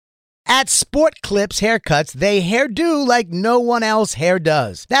At Sport Clips Haircuts, they hairdo like no one else hair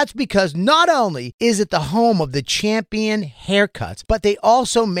does. That's because not only is it the home of the champion haircuts, but they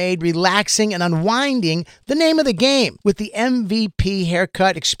also made relaxing and unwinding the name of the game. With the MVP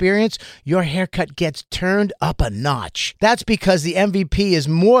haircut experience, your haircut gets turned up a notch. That's because the MVP is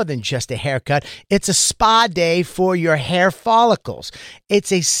more than just a haircut. It's a spa day for your hair follicles.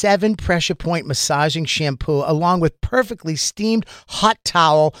 It's a 7 pressure point massaging shampoo along with perfectly steamed hot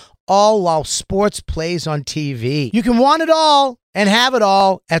towel, all while sports plays on TV. You can want it all and have it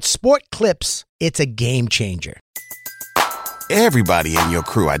all at Sport Clips. It's a game changer. Everybody in your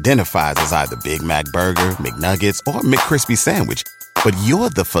crew identifies as either Big Mac Burger, McNuggets, or McCrispy Sandwich. But you're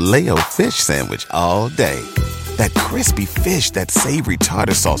the Filet-O-Fish Sandwich all day. That crispy fish, that savory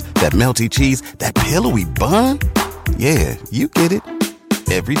tartar sauce, that melty cheese, that pillowy bun. Yeah, you get it.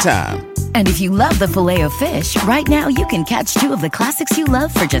 Every time. And if you love the Filet-O-Fish, right now you can catch 2 of the classics you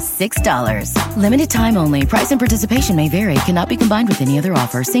love for just $6. Limited time only. Price and participation may vary. Cannot be combined with any other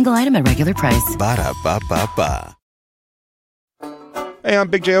offer. Single item at regular price. Ba-da-ba-ba-ba. Hey, I'm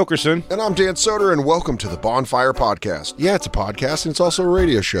Big J. Okerson. And I'm Dan Soder, and welcome to the Bonfire Podcast. Yeah, it's a podcast, and it's also a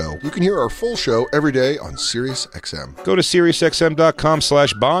radio show. You can hear our full show every day on SiriusXM. Go to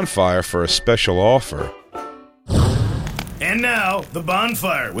SiriusXM.com/bonfire for a special offer. And now, The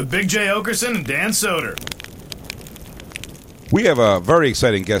Bonfire with Big J. Okerson and Dan Soder. We have a very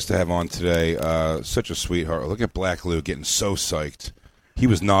exciting guest to have on today. Such a sweetheart. Look at Black Lou getting so psyched. He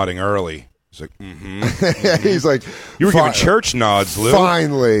was nodding early. He's like, He's like, you were giving church nods, Lou.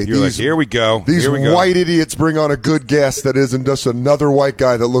 Finally. You're like, here we go. These here we go. white idiots bring on a good guest that isn't just another white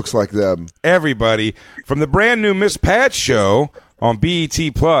guy that looks like them. Everybody, from the brand new Miss Pat show on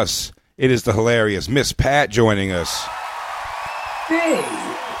BET Plus, it is the hilarious Miss Pat joining us. Hey.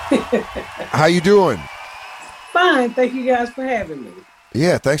 How you doing? Fine. Thank you guys for having me.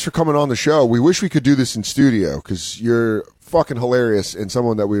 Yeah, thanks for coming on the show. We wish we could do this in studio because you're fucking hilarious and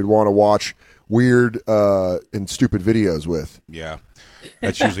someone that we would want to watch weird and stupid videos with. Yeah,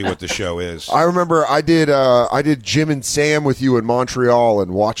 that's usually what the show is. I remember I did Jim and Sam with you in Montreal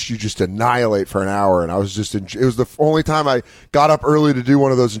and watched you just annihilate for an hour, and I was just it was the only time I got up early to do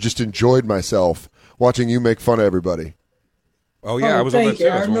one of those and just enjoyed myself watching you make fun of everybody. Oh, yeah, I was on that too.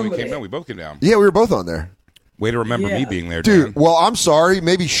 That's when we came that. down. We both came down. Yeah, we were both on there. Way to remember me being there, dude. Dan. Well, I'm sorry.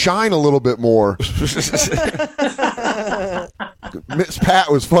 Maybe shine a little bit more. Miss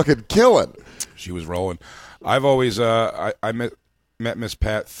Pat was fucking killing. She was rolling. I've always I met Miss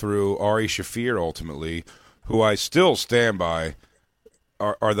Pat through Ari Shaffir, ultimately, who I still stand by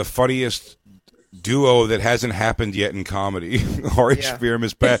are the funniest duo that hasn't happened yet in comedy. Ari Shaffir and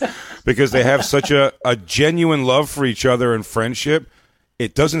Miss Pat, because they have such a genuine love for each other and friendship.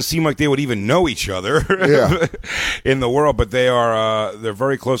 It doesn't seem like they would even know each other in the world, but they're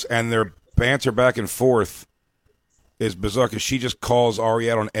very close, and their banter back and forth is bizarre because she just calls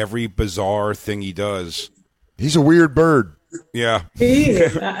Ari out on every bizarre thing he does. He's a weird bird. Yeah. He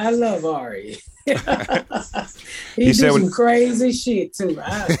is. I love Ari. he do some crazy shit, too.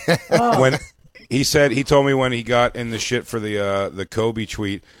 When he told me when he got in the shit for the Kobe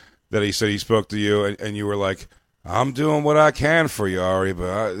tweet that he said he spoke to you, and you were like, I'm doing what I can for you, Ari,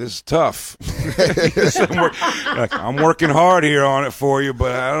 but this is tough. I'm working hard here on it for you,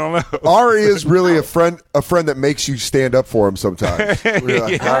 but I don't know. Ari is really a friend that makes you stand up for him sometimes. We're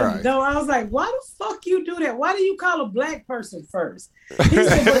like, all right. No, I was like, why the fuck you do that? Why do you call a black person first?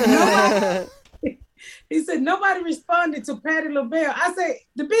 He said, nobody responded to Patti LaBelle. I said,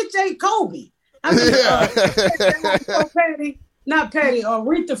 the bitch ain't Kobe. I mean, Patty. Not Patty or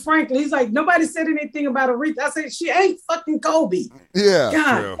Aretha Franklin. He's like, nobody said anything about Aretha. I said, she ain't fucking Kobe. Yeah.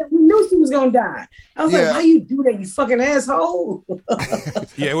 God, we knew she was going to die. I was like, why you do that, you fucking asshole?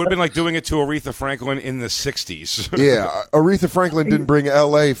 Yeah, it would have been like doing it to Aretha Franklin in the 60s. Yeah. Aretha Franklin didn't bring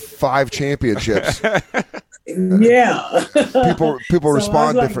LA 5 championships. Yeah. People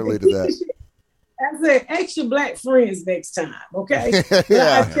respond differently to that. I said, ask your black friends next time, okay?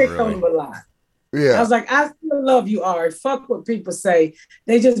 Yeah. I checked on them a lot. Yeah. I was like, I still love you, Ari. Fuck what people say.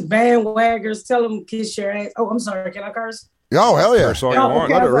 They just bandwaggers. Tell them kiss your ass. Oh, I'm sorry. Can I curse? Oh, hell yeah. Curse all you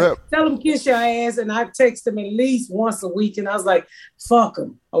want. Let it rip. Like, tell them kiss your ass. And I text them at least once a week. And I was like, fuck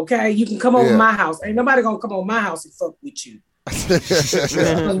them. Okay. You can come over my house. Ain't nobody going to come over my house and fuck with you.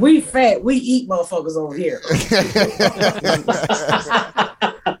 Because we fat. We eat motherfuckers over here.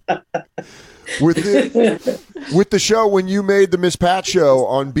 With the show, when you made the Miss Pat show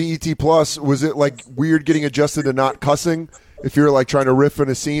on BET Plus, was it like weird getting adjusted to not cussing if you're like trying to riff in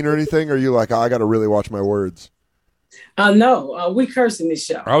a scene or anything? Or are you like, I got to really watch my words? No, we curse in this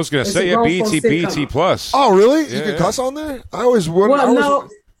show. I was going to say, BET Plus. Oh, really? Yeah, you can cuss on there? I always wonder.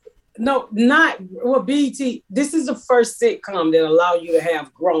 No, not well. BET. This is the first sitcom that allow you to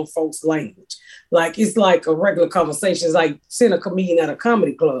have grown folks language. Like it's like a regular conversation. It's like seeing a comedian at a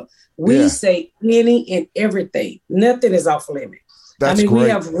comedy club. We say any and everything. Nothing is off limit. That's great.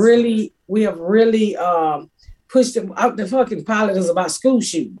 we have really pushed them out. The fucking pilot is about school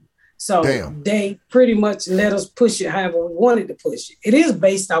shooting. So they pretty much let us push it however we wanted to push it. It is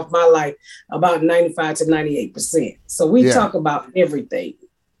based off my life about 95 to 98%. So we talk about everything.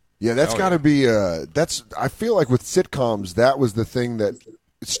 Yeah, that's got to be. I feel like with sitcoms, that was the thing that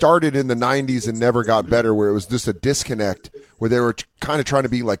started in the 90s and never got better, where it was just a disconnect where they were kind of trying to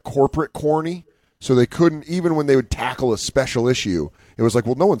be like corporate corny. So they couldn't, even when they would tackle a special issue, it was like,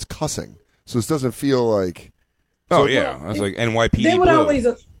 well, no one's cussing. So this doesn't feel like. Oh, yeah. I was like NYPD. They would Blue. always.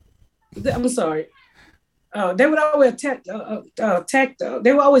 I'm sorry. They would always attack.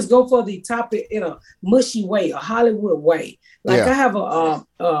 They would always go for the topic in a mushy way, a Hollywood way. Like I have a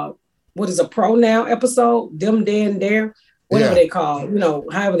what is a pronoun episode? Them, there, and there, whatever they call,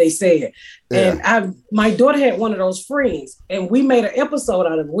 however they say it. And my daughter had one of those friends, and we made an episode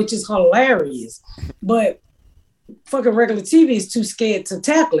out of it, which is hilarious. But fucking regular TV is too scared to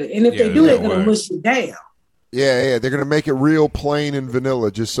tackle it, and if they do, they're gonna mush it down. Yeah, they're going to make it real plain and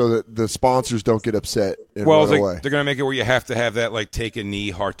vanilla just so that the sponsors don't get upset. Well, they're going to make it where you have to have that, like, take a knee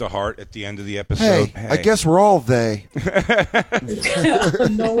heart to heart at the end of the episode. Hey. I guess we're all they.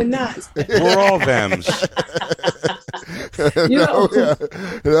 No, we're not. We're all thems. We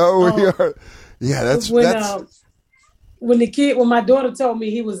are. Yeah, that's when my daughter told me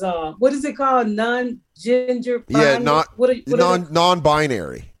he was what is it called? Non-gender?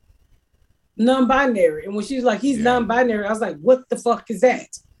 Non-binary. Non-binary, and when she was like, he's non-binary, I was like, what the fuck is that?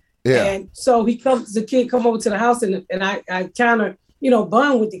 Yeah. And so the kid come over to the house, and I kind of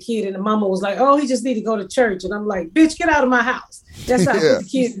bond with the kid, and the mama was like, oh, he just need to go to church, and I'm like, bitch, get out of my house. That's how I put the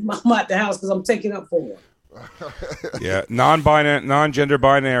kid mama out the house because I'm taking up for him. Yeah, non-gender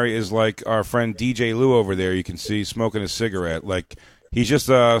binary is like our friend DJ Lou over there. You can see smoking a cigarette. Like he just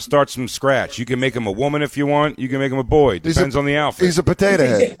starts from scratch. You can make him a woman if you want. You can make him a boy. Depends on the outfit. He's a potato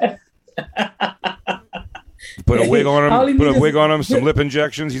head. Put a wig on him. Put a wig on him. Some lip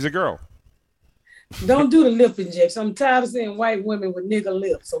injections. He's a girl. Don't do the lip injection. I'm tired of seeing white women with nigger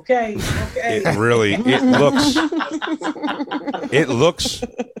lips. Okay. It looks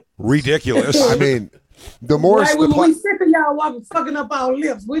ridiculous. I mean, the more white women, we sick of y'all walking fucking up our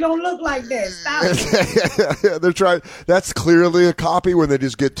lips. We don't look like that. Stop it. They're trying. That's clearly a copy when they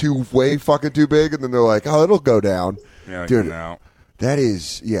just get way fucking too big, and then they're like, oh, it'll go down. Yeah, dude. Now. That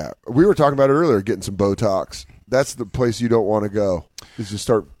is, we were talking about it earlier, getting some Botox. That's the place you don't want to go. Is to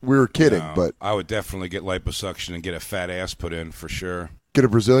start. We were kidding, but I would definitely get liposuction and get a fat ass put in for sure. Get a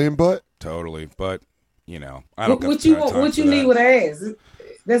Brazilian butt? Totally, but I don't. What you need with ass?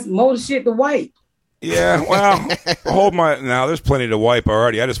 That's more shit to wipe. Yeah, well, now there's plenty to wipe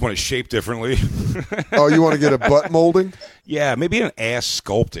already. I just want it shaped differently. Oh, you want to get a butt molding? Yeah, maybe an ass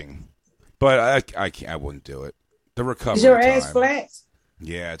sculpting, but I can't. I wouldn't do it. The recovery. Is your ass flat?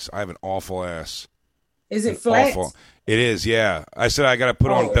 Yeah, I have an awful ass. Is it flat? Awful. It is. Yeah, I said I got to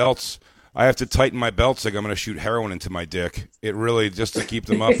put on belts. I have to tighten my belts like I'm going to shoot heroin into my dick. It really just to keep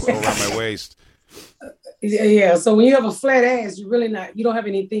them up around my waist. Yeah. So when you have a flat ass, you don't have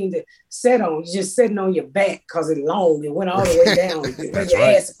anything to set on. You're just sitting on your back because it's long. It went all the way down where your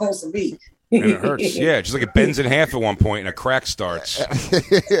ass is supposed to be. And it hurts. Yeah, just like it bends in half at one point and a crack starts.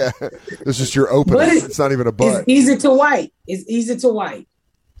 Yeah. This is your opening. It's not even a butt. It's easy to wipe.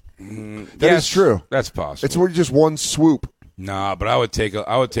 That is true. That's possible. It's just one swoop. Nah, but I would take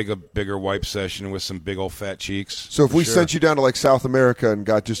a bigger wipe session with some big old fat cheeks. So if we sent you down to like South America and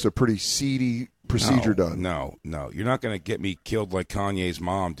got just a pretty seedy procedure done. No. You're not going to get me killed like Kanye's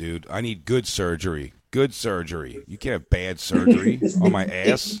mom, dude. I need good surgery. Good surgery. You can't have bad surgery on my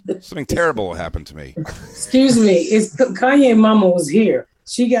ass. Something terrible will happen to me. Excuse me. It's Kanye mama was here.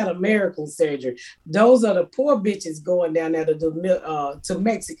 She got a miracle surgery. Those are the poor bitches going down there to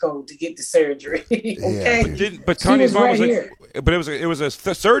Mexico to get the surgery. Okay. Yeah, but Kanye's mom was like, but it was a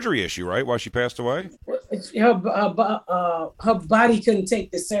surgery issue, right? While she passed away. Her body couldn't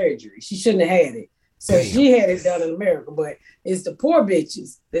take the surgery. She shouldn't have had it. So she had it done in America, but it's the poor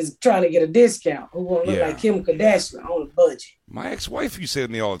bitches that's trying to get a discount who want to look like Kim Kardashian on a budget. My ex-wife used to say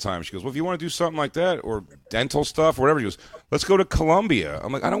to me all the time, she goes, well, if you want to do something like that or dental stuff or whatever, she goes, let's go to Colombia.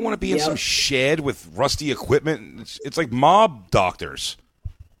 I'm like, I don't want to be in some shed with rusty equipment. It's like mob doctors.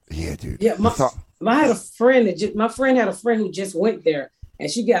 Yeah, dude. Yeah, I had a friend my friend had a friend who just went there, and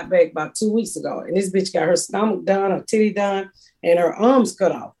she got back about 2 weeks ago, and this bitch got her stomach done, her titty done, and her arms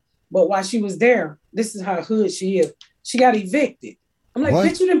cut off. But while she was there, this is how hood she is. She got evicted. I'm like, What?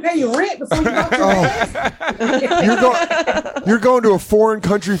 bitch, you didn't pay your rent before you got your ass. You're going to a foreign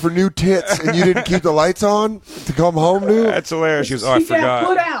country for new tits, and you didn't keep the lights on to come home to? That's hilarious. She was, I She got forgot.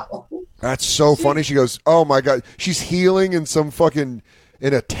 put out. That's so funny. She goes, oh my God. She's healing in some fucking,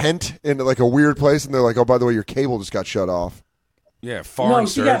 in a tent in like a weird place. And they're like, oh, by the way, your cable just got shut off. Yeah, foreign No,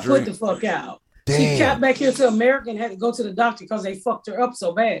 she got surgery. put the fuck out. Damn. She got back here to America and had to go to the doctor because they fucked her up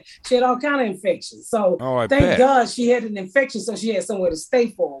so bad. She had all kind of infections. So I thank bet. God she had an infection, so she had somewhere to stay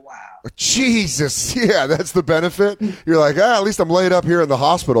for a while. Jesus. Yeah, that's the benefit. You're like, at least I'm laid up here in the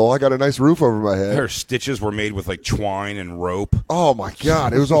hospital. I got a nice roof over my head. Her stitches were made with like twine and rope. Oh my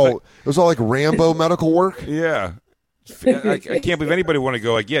God. It was all like Rambo medical work. Yeah. I can't believe anybody want to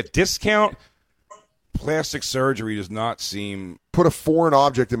go like, yeah, discount plastic surgery does not seem. Put a foreign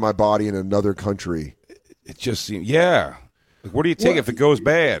object in my body in another country. It just seems, yeah. Like, what do you take if it goes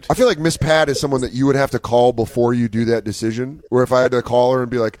bad? I feel like Miss Pat is someone that you would have to call before you do that decision. Or if I had to call her and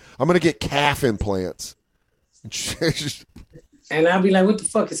be like, I'm going to get calf implants. And I'd be like, what the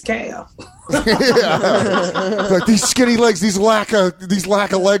fuck is calf? Yeah. Like these skinny legs, these lack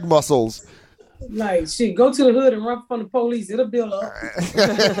of leg muscles. Like, shit, go to the hood and run from the police. It'll build up.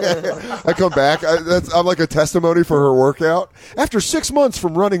 I come back. I'm like a testimony for her workout. After 6 months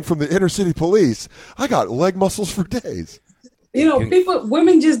from running from the inner city police, I got leg muscles for days. You know,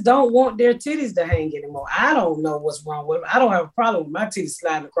 women just don't want their titties to hang anymore. I don't know what's wrong with them. I don't have a problem with my titties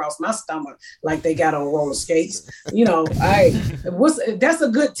sliding across my stomach like they got on roller skates. You know, that's a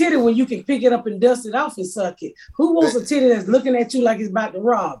good titty when you can pick it up and dust it off and suck it. Who wants a titty that's looking at you like it's about to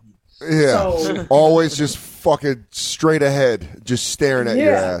rob you? Yeah, So, always just fucking straight ahead, just staring at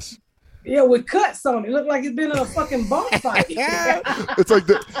your ass. yeah, with cuts on it. Look like it's been in a fucking bar fight. It's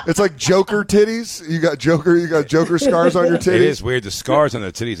like Joker titties. You got Joker scars on your titties. It is weird. The scars on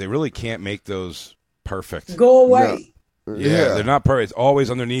the titties, they really can't make those perfect. Go away. Yeah, they're not perfect. It's always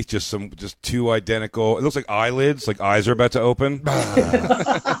underneath just two identical. It looks like eyelids, like eyes are about to open.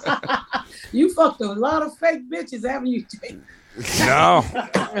 You fucked a lot of fake bitches, haven't you? No, I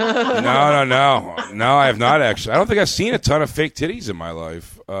have not actually. I don't think I've seen a ton of fake titties in my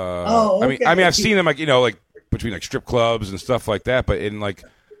life. Okay. I mean, I've seen them like between like strip clubs and stuff like that. But in like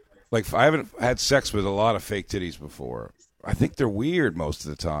I haven't had sex with a lot of fake titties before. I think they're weird most of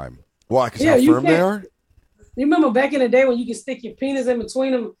the time. Why? Because how firm they are. You remember back in the day when you could stick your penis in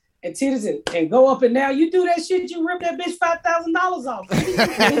between them and titties and go up and down? You do that shit, you rip that bitch $5,000 off.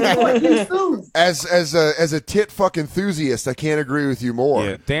 As a tit fuck enthusiast, I can't agree with you more.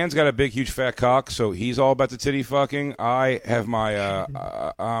 Yeah, Dan's got a big, huge, fat cock, so he's all about the titty fucking. I have my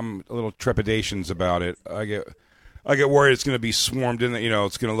I'm a little trepidations about it. I get worried it's going to be swarmed in.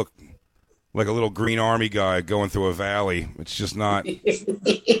 It's going to look like a little green army guy going through a valley. It's just not. I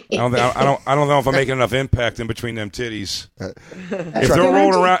don't know if I'm making enough impact in between them titties. If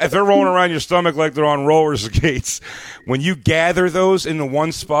they're rolling around your stomach like they're on roller skates, when you gather those into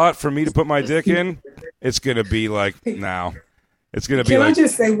one spot for me to put my dick in, it's gonna be like now. It's gonna be. Can like, I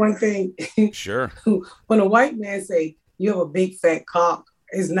just say one thing? Sure. When a white man say you have a big fat cock,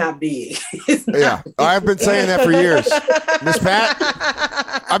 it's not big. It's not Yeah, big. I've been saying that for years, Miss Pat.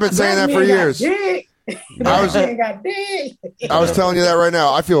 I've been saying that for years. I was telling you that right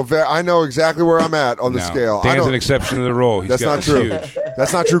now. I feel I know exactly where I'm at on the scale. Dan's an exception to the rule. That's not true. Huge.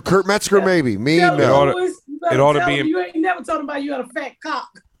 That's not true. Kurt Metzger, maybe. Me, no. It ought to be. You ain't never talking about you had a fat cock.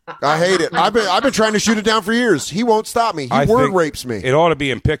 I hate it. I've been trying to shoot it down for years. He won't stop me. He word rapes me. It ought to be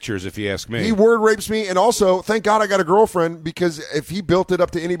in pictures, if you ask me. He word rapes me, and also, thank God I got a girlfriend, because if he built it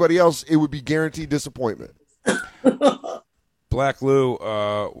up to anybody else, it would be guaranteed disappointment. Black Lou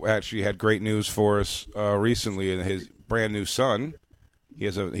actually had great news for us recently. And his brand new son, he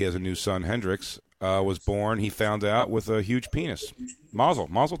has a new son, Hendrix, was born. He found out with a huge penis. Mazel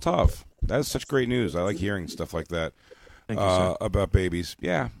tov. That is such great news. I like hearing stuff like that about babies.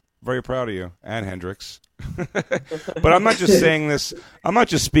 Yeah, very proud of you and Hendrix. But I'm not just saying this. I'm not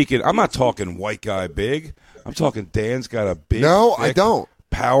just speaking. I'm not talking white guy big. I'm talking Dan's got a big. No, I don't.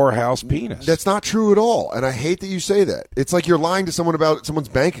 Powerhouse penis. That's not true at all, and I hate that you say that. It's like you're lying to someone about someone's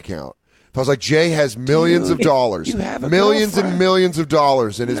bank account. If I was like, Jay has millions of dollars, you have a millions girlfriend. and millions of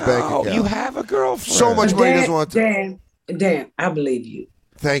dollars in his bank account. You have a girlfriend. So much money doesn't want to. Dan, I believe you.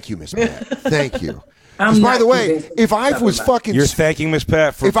 Thank you, Miss Pat. Thank you. I'm By not the way, convinced if I was fucking, You're thanking Miss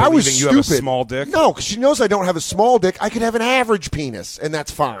Pat for if I was believing stupid, you have a small dick? No, because she knows I don't have a small dick. I could have an average penis, and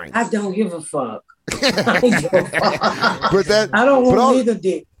that's fine. I don't give a fuck. I don't give a fuck. But that I don't but want all- neither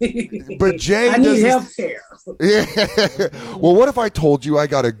dick. But Jay I need doesn't- health care. Yeah. Well, what if I told you I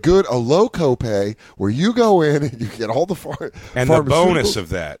got a low copay where you go in and you get all the And the bonus of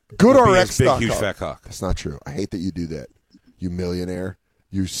that Good would be RX his big, huge .com. fat cock. That's not true. I hate that you do that. You millionaire.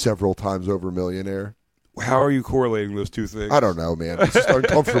 You several times over millionaire. How are you correlating those two things? I don't know, man. It's just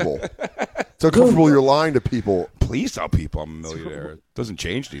uncomfortable. It's uncomfortable you're lying to people. Please tell people I'm a millionaire. It doesn't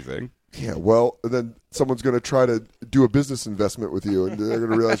change anything. Yeah, well, then someone's going to try to do a business investment with you, and they're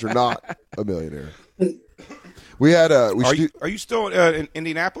going to realize you're not a millionaire. We had Are you still in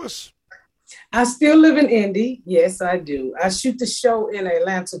Indianapolis? I still live in Indy. Yes, I do. I shoot the show in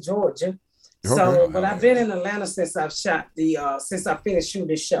Atlanta, Georgia. But I've been in Atlanta since since I finished shooting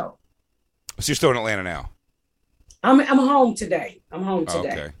the show. So you're still in Atlanta now? I'm home today.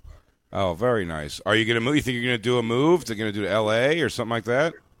 Okay. Oh, very nice. Are you going to move? You think you're going to do a move? They're going to do to L.A. or something like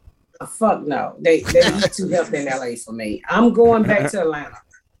that? Fuck no. They eat too healthy in L.A. for me. I'm going back to Atlanta.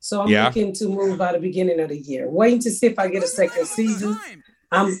 So I'm looking to move by the beginning of the year. Waiting to see if I get a second season.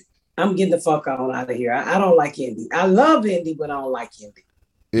 I'm getting the fuck on out of here. I don't like Indy. I love Indy, but I don't like Indy.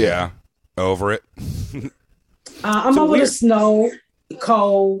 Yeah. Over it. I'm over the snow,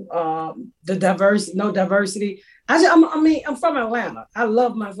 cold, no diversity. I'm from Atlanta. I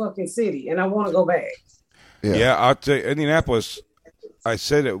love my fucking city, and I want to go back. Yeah, I'll tell you, Indianapolis. I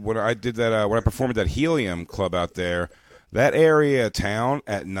said it when I did that. When I performed at that Helium Club out there, that area of town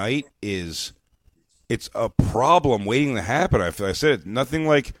at night it's a problem waiting to happen. I said it, nothing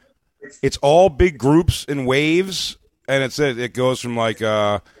like it's all big groups and waves, and it goes from like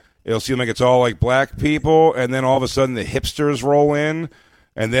it'll seem like it's all like black people, and then all of a sudden the hipsters roll in,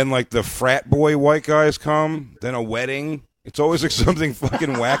 and then like the frat boy white guys come, then a wedding. It's always like something fucking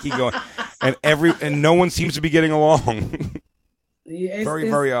wacky going, and no one seems to be getting along. Yeah,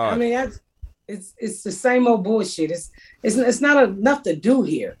 very odd. I mean, it's the same old bullshit. It's not enough to do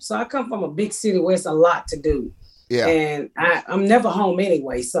here. So I come from a big city where it's a lot to do. Yeah, and I'm never home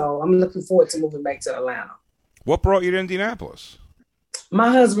anyway. So I'm looking forward to moving back to Atlanta. What brought you to Indianapolis? My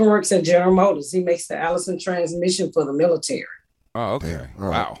husband works at General Motors. He makes the Allison transmission for the military. Oh, okay.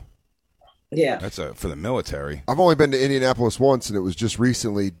 Wow. Yeah. That's for the military. I've only been to Indianapolis once, and it was just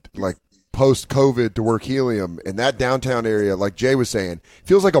recently, like post-COVID, to work Helium. And that downtown area, like Jay was saying,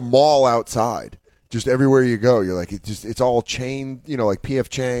 feels like a mall outside. Just everywhere you go, you're like, it's all chain, like P.F.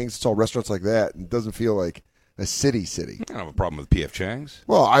 Chang's. It's all restaurants like that. And it doesn't feel like a city. I don't have a problem with P.F. Chang's.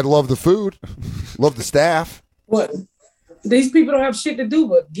 Well, I love the food. Love the staff. What? These people don't have shit to do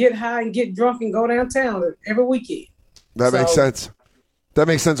but get high and get drunk and go downtown every weekend. That makes sense. That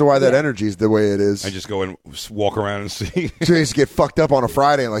makes sense of why that energy is the way it is. I just go and walk around and see. So you used to get fucked up on a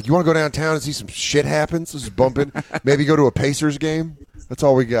Friday and like, you want to go downtown and see some shit happens? This is bumping. Maybe go to a Pacers game. That's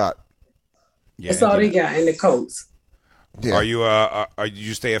all we got. Yeah, that's all they got in the coats. Yeah. Are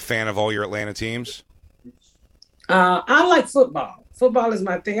you stay a fan of all your Atlanta teams? I like football. Football is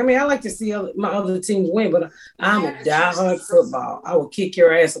my thing. I mean, I like to see my other teams win, but I'm a diehard football. I will kick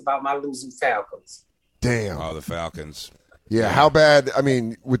your ass about my losing Falcons. Damn. Oh, the Falcons. Yeah, how bad? I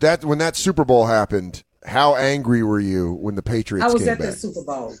mean, when that Super Bowl happened, how angry were you when the Patriots came back? I was at the Super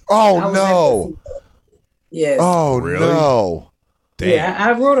Bowl. Oh, no. Yes. Oh, really? No. Damn. Yeah,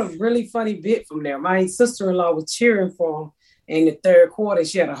 I wrote a really funny bit from there. My sister-in-law was cheering for him in the third quarter.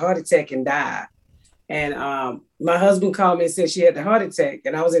 She had a heart attack and died. And my husband called me and said she had the heart attack.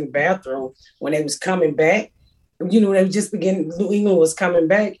 And I was in the bathroom when they was coming back. They were just beginning, New England was coming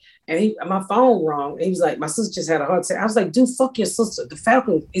back. And my phone rang. And he was like, my sister just had a heart attack. I was like, dude, fuck your sister. The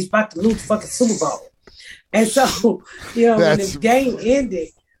Falcons is about to lose the fucking Super Bowl. And so, when the game ended,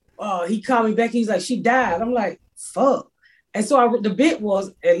 he called me back. He's like, she died. I'm like, fuck. And so the bit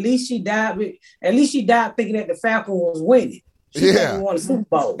was, at least she died thinking that the Falcons was winning. She won a Super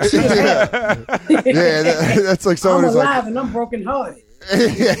Bowl. That's like someone who's alive and I'm broken hearted.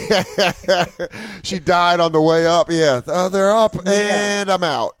 She died on the way up. Yeah, they're up and I'm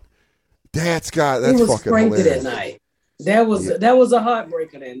out. That's fucking hilarious. That night. That was a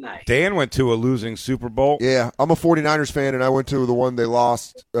heartbreaker that night. Dan went to a losing Super Bowl. Yeah, I'm a 49ers fan, and I went to the one they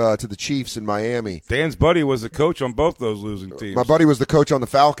lost to the Chiefs in Miami. Dan's buddy was the coach on both those losing teams. My buddy was the coach on the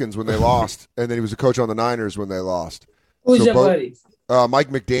Falcons when they lost, and then he was the coach on the Niners when they lost. Who's your buddy? Mike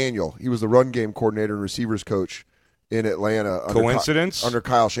McDaniel. He was the run game coordinator and receivers coach in Atlanta. Coincidence? Under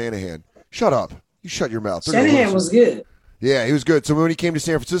Kyle Shanahan. Shut up. You shut your mouth. Shanahan was good. Yeah, he was good. So when he came to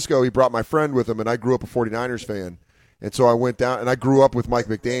San Francisco, he brought my friend with him, and I grew up a 49ers fan. And so I went down, and I grew up with Mike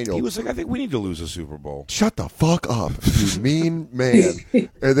McDaniel. He was like, I think we need to lose a Super Bowl. Shut the fuck up, you mean man.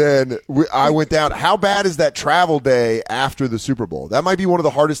 And then I went down. How bad is that travel day after the Super Bowl? That might be one of the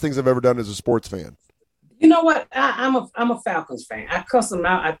hardest things I've ever done as a sports fan. You know what? I'm a Falcons fan. I cuss them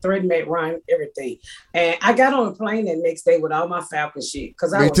out. I threatened Matt Ryan, everything. And I got on a plane that next day with all my Falcons shit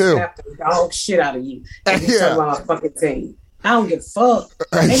because I was slapping the dog shit out of you. And you talking about my fucking team. I don't give a fuck.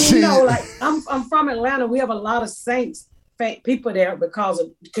 And I'm from Atlanta. We have a lot of Saints people there because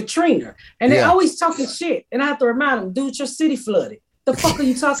of Katrina. And they always talking shit. And I have to remind them, dude, your city flooded. The fuck are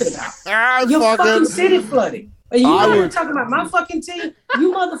you talking about? Your fucking city flooded. And you know you're talking about my fucking team?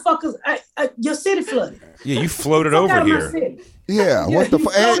 You motherfuckers, your city flooded. Yeah, you floated over here. Yeah, what the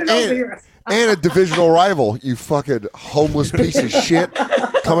fuck? And a divisional rival, you fucking homeless piece of shit,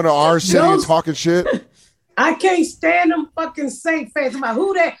 coming to our city and talking shit. I can't stand them fucking Saint fans. I'm like,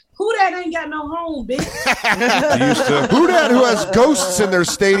 who that ain't got no home, bitch? Who that who has ghosts in their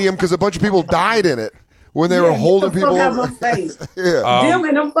stadium because a bunch of people died in it when they were holding people out my face. Them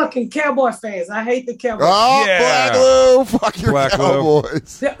and them fucking Cowboy fans. I hate the Cowboys. Oh, yeah. Black Lou, fuck your Black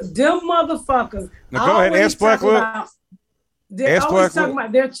Cowboys. Them motherfuckers. Now go ahead, ask Black Lou. They're always talking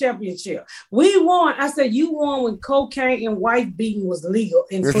about their championship. We won. I said, you won when cocaine and wife beating was legal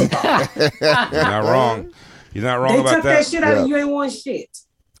in football. You're not wrong. You're not wrong they about took that shit out of you, ain't won shit.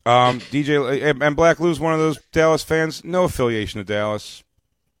 DJ and Black Lou's one of those Dallas fans. No affiliation to Dallas.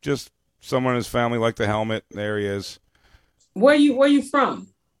 Just someone in his family liked the helmet. There he is. Where you from?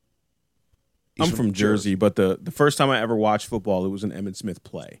 I'm from Jersey, but the first time I ever watched football, it was an Emmitt Smith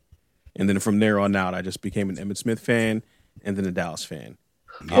play. And then from there on out, I just became an Emmitt Smith fan and then a Dallas fan.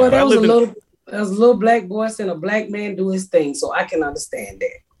 Well, that was a little black boy and a black man do his thing, so I can understand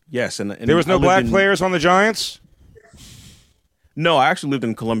that. Yes, and there was no black players on the Giants? No, I actually lived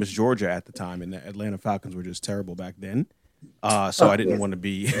in Columbus, Georgia at the time, and the Atlanta Falcons were just terrible back then. So I didn't want to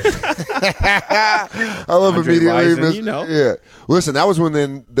be. I love immediately. Yeah, listen, that was when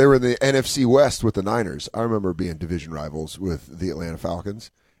they were in the NFC West with the Niners. I remember being division rivals with the Atlanta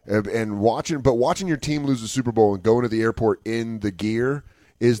Falcons. And watching your team lose the Super Bowl and going to the airport in the gear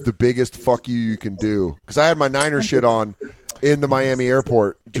is the biggest fuck you can do. Because I had my Niner shit on in the Miami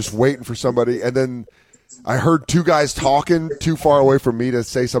airport, just waiting for somebody, and then I heard two guys talking too far away from me to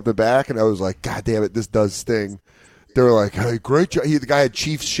say something back, and I was like, God damn it, this does sting. They were like, hey, great job. The guy had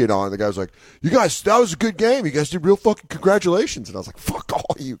Chiefs shit on. The guy was like, you guys, that was a good game. You guys did real fucking congratulations. And I was like, fuck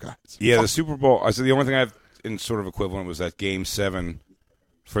all you guys. Yeah, fuck. The Super Bowl, I said the only thing I have in sort of equivalent was that Game 7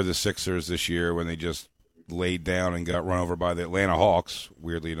 for the Sixers this year when they just laid down and got run over by the Atlanta Hawks,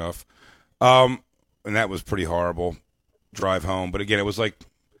 weirdly enough. And that was pretty horrible drive home. But again, it was like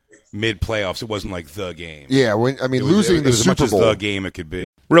mid-playoffs. It wasn't like the game. Yeah, losing the Super Bowl. As the game it could be.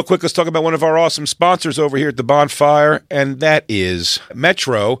 Real quick, let's talk about one of our awesome sponsors over here at the Bonfire, and that is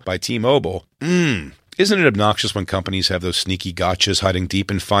Metro by T-Mobile. Isn't it obnoxious when companies have those sneaky gotchas hiding deep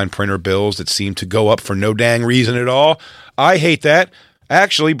in fine printer bills that seem to go up for no dang reason at all? I hate that.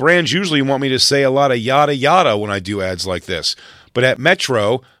 Actually, brands usually want me to say a lot of yada yada when I do ads like this. But at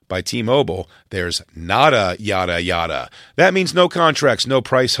Metro by T-Mobile, there's nada yada yada. That means no contracts, no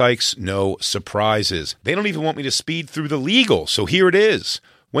price hikes, no surprises. They don't even want me to speed through the legal, so here it is.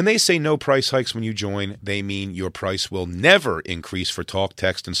 When they say no price hikes when you join, they mean your price will never increase for talk,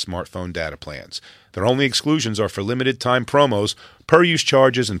 text, and smartphone data plans. Their only exclusions are for limited time promos, per-use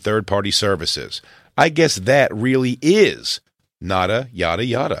charges, and third-party services. I guess that really is nada yada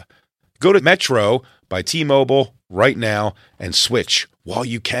yada. Go to Metro by T-Mobile right now and switch while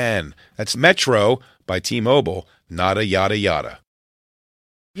you can. That's Metro by T-Mobile, nada yada yada.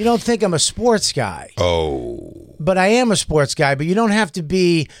 You don't think I'm a sports guy. Oh. But I am a sports guy, but you don't have to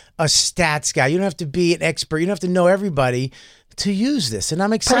be a stats guy. You don't have to be an expert. You don't have to know everybody to use this. And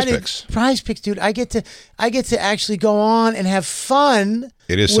I'm excited. Prize Picks, dude. I get to actually go on and have fun.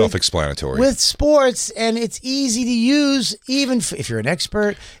 It is self-explanatory. With sports, and it's easy to use, even if you're an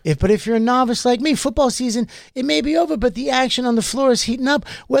expert. But if you're a novice like me, football season, it may be over, but the action on the floor is heating up.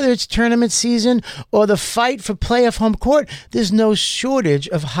 Whether it's tournament season or the fight for playoff home court, there's no shortage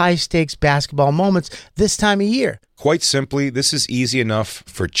of high-stakes basketball moments this time of year. Quite simply, this is easy enough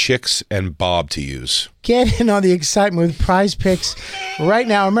for Chicks and Bob to use. Get in on the excitement with Prize Picks right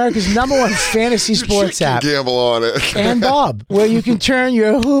now, America's #1 fantasy sports app. Gamble on it. And Bob, where you can turn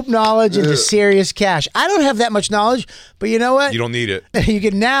your hoop knowledge into serious cash. I don't have that much knowledge, but you know what? You don't need it. You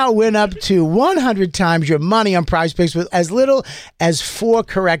can now win up to 100 times your money on Prize Picks with as little as 4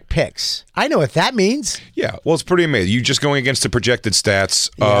 correct picks. I know what that means. Yeah, well, it's pretty amazing. You're just going against the projected stats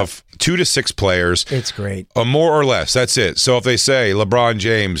of 2 to 6 players. It's great. More or less. That's it. So if they say LeBron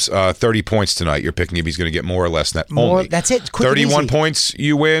James, 30 points tonight, you're picking if he's going to get more or less than that. More, that's it. Quick 31 points,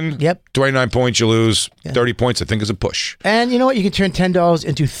 you win. Yep. 29 points, you lose. 30 points, I think, is a push. And you know what? You can turn $10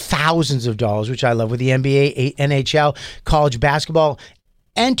 into thousands of dollars, which I love, with the NBA, NHL, college basketball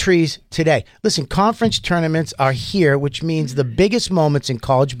entries today. Listen, conference tournaments are here, which means the biggest moments in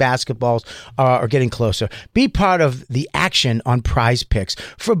college basketballs are getting closer. Be part of the action on Prize Picks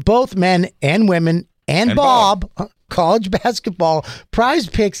for both men and women and Bob. College basketball. Prize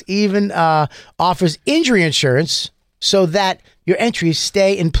Picks even offers injury insurance so that your entries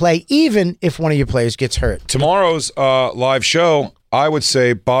stay in play even if one of your players gets hurt. Tomorrow's live show, I would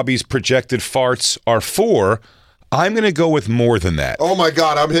say Bobby's projected farts are 4. I'm going to go with more than that. Oh, my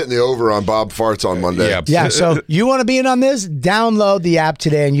God. I'm hitting the over on Bob Farts on Monday. Yeah, so you want to be in on this? Download the app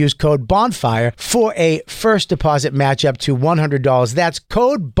today and use code BONFIRE for a first deposit match up to $100. That's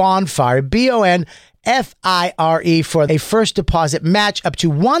code BONFIRE, BONFIRE, for a first deposit match up to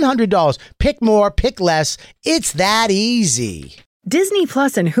 $100. Pick more, pick less. It's that easy. Disney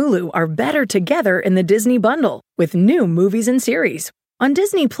Plus and Hulu are better together in the Disney Bundle with new movies and series. On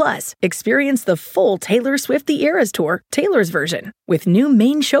Disney Plus, experience the full Taylor Swift The Eras Tour, Taylor's version, with new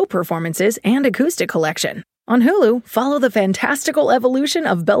main show performances and acoustic collection. On Hulu, follow the fantastical evolution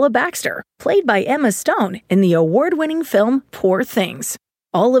of Bella Baxter, played by Emma Stone in the award-winning film Poor Things.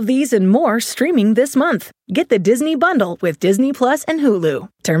 All of these and more streaming this month. Get the Disney Bundle with Disney Plus and Hulu.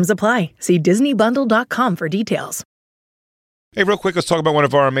 Terms apply. See DisneyBundle.com for details. Hey, real quick, let's talk about one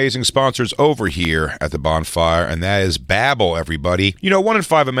of our amazing sponsors over here at the Bonfire, and that is Babbel, everybody. You know, 1 in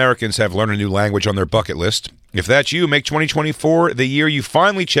 5 Americans have learned a new language on their bucket list. If that's you, make 2024 the year you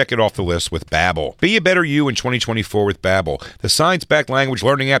finally check it off the list with Babbel. Be a better you in 2024 with Babbel, the science-backed language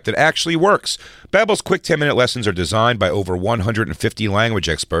learning app that actually works. Babbel's quick 10-minute lessons are designed by over 150 language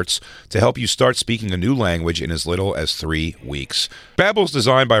experts to help you start speaking a new language in as little as 3 weeks. Babbel's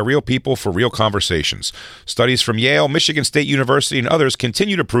designed by real people for real conversations. Studies from Yale, Michigan State University, and others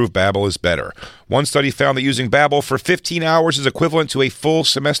continue to prove Babbel is better. One study found that using Babbel for 15 hours is equivalent to a full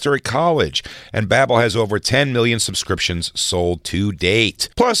semester at college, and Babbel has over 10 million subscriptions sold to date.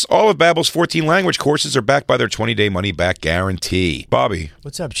 Plus, all of Babbel's 14 language courses are backed by their 20-day money-back guarantee. Bobby.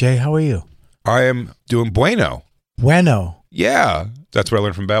 What's up, Jay? How are you? I am doing bueno. Bueno. Yeah, that's what I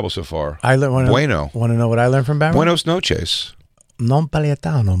learned from Babbel so far. I learned bueno. Want to know what I learned from Babbel? Buenos noches. Non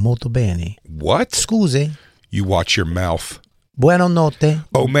paletano molto bene. What? Scusi. You watch your mouth. Buenos notte.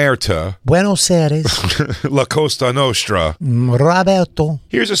 Omerta. Buenos Aires. La Costa Nostra. Roberto.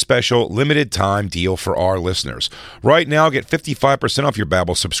 Here's a special limited time deal for our listeners. Right now, get 55% off your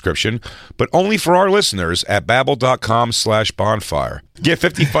Babbel subscription, but only for our listeners at babbel.com/bonfire. Get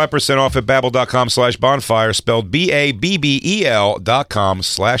 55% off at babbel.com/bonfire, spelled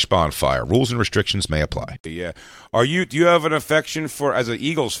BABBEL.com/bonfire. Rules and restrictions may apply. Yeah. Do you have an affection for, as an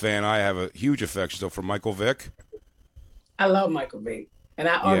Eagles fan, I have a huge affection still for Michael Vick? I love Michael Vick. And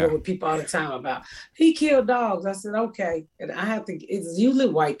I argue with people all the time about, he killed dogs. I said, okay. And it's usually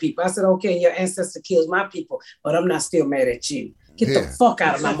white people. I said, okay, your ancestor kills my people, but I'm not still mad at you. Get the fuck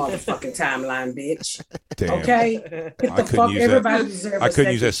out of my motherfucking timeline, bitch. Damn. Okay? Get the fuck, everybody deserves I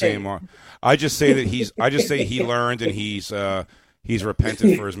couldn't use that same more. I just say that he learned and he's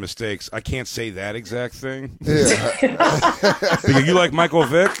repentant for his mistakes. I can't say that exact thing. Yeah. Because you like Michael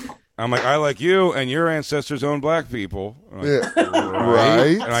Vick? I'm like, I like you, and your ancestors owned black people. Like,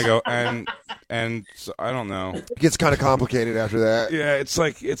 right? And I go, and so, I don't know. It gets kind of complicated after that. Yeah, it's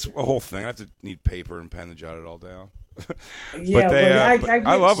like, it's a whole thing. I have to need paper and pen to jot it all down. Yeah, but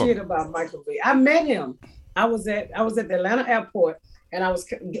I love shit him. about Michael Vick. I met him. I was at the Atlanta airport, and I was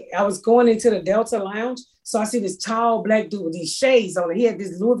going into the Delta Lounge. So I see this tall black dude with these shades on it. He had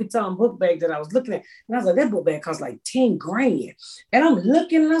this Louis Vuitton book bag that I was looking at. And I was like, that book bag costs like 10 grand. And I'm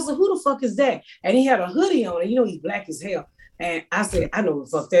looking and I was like, who the fuck is that? And he had a hoodie on it. You know, he's black as hell. And I said, I know who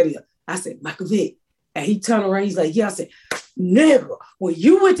the fuck that is. I said, Michael Vick. And he turned around. He's like, yeah. I said, nigga, when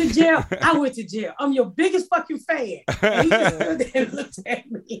you went to jail, I went to jail. I'm your biggest fucking fan. And he just stood there and looked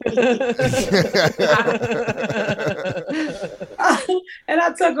at me. And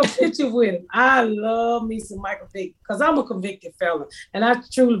I took a picture with him. I love me some Michael Vick because I'm a convicted felon. And I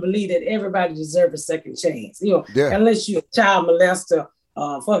truly believe that everybody deserves a second chance. You know, unless you're a child molester,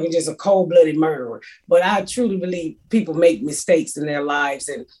 fucking just a cold-blooded murderer. But I truly believe people make mistakes in their lives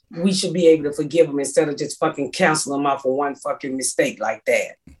and we should be able to forgive them instead of just fucking cancel them off for one fucking mistake like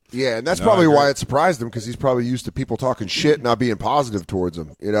that. Yeah, and that's probably why it surprised him, because he's probably used to people talking shit, not being positive towards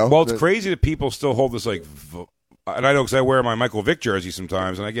him, you know? Well, it's crazy that people still hold this, like, and I know because I wear my Michael Vick jersey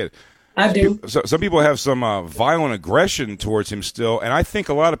sometimes, and I get it. I do. So some people have some violent aggression towards him still, and I think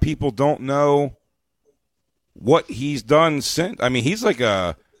a lot of people don't know what he's done since. I mean, he's like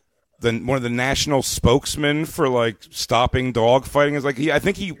one of the national spokesmen for like stopping dog fighting. Is like I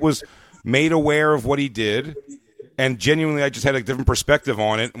think he was made aware of what he did, and genuinely, I just had a different perspective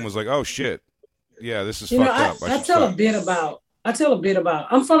on it and was like, oh shit, yeah, this is fucked up. I tell a bit about. I'm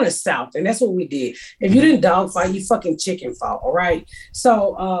from the South, and that's what we did. If you didn't dog fight, you fucking chicken fought. All right,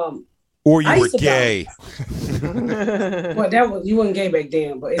 so. Or you were gay. Well, you weren't gay back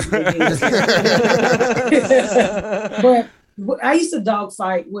then, but it's but I used to dog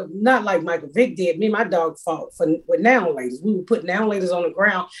fight with, not like Michael Vick did. Me and my dog fought with now ladies. We would put now ladies on the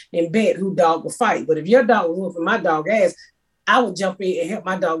ground and bet who dog would fight. But if your dog was whooping my dog ass, I would jump in and help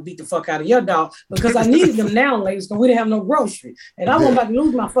my dog beat the fuck out of your dog because I needed them now ladies because we didn't have no grocery. And I wasn't about to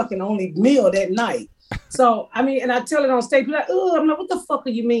lose my fucking only meal that night. So, I mean, and I tell it on stage, like, I'm like, what the fuck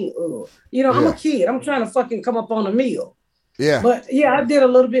do you mean, You know, I'm a kid. I'm trying to fucking come up on a meal. Yeah. But yeah, I did a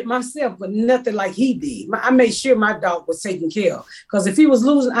little bit myself, but nothing like he did. I made sure my dog was taken care of. Because if he was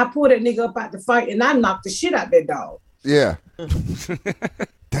losing, I pulled that nigga up out the fight and I knocked the shit out that dog. Yeah.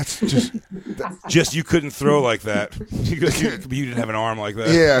 That's just you couldn't throw like that. You didn't have an arm like that.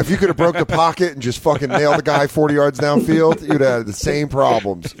 Yeah, if you could have broke the pocket and just fucking nailed the guy 40 yards downfield, you'd have the same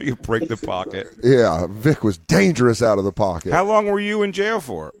problems. You break the pocket. Yeah, Vic was dangerous out of the pocket. How long were you in jail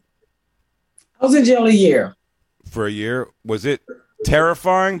for? I was in jail a year. For a year? Was it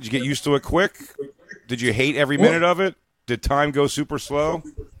terrifying? Did you get used to it quick? Did you hate every minute of it? Did time go super slow?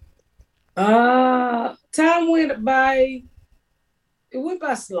 Time went by. It went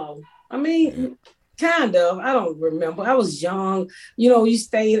by slow. I mean, kind of. I don't remember. I was young. You know,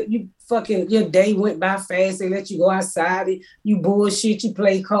 your day went by fast. They let you go outside. You bullshit. You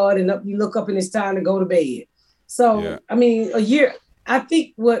play card, and you look up and it's time to go to bed. So, I mean, a year. I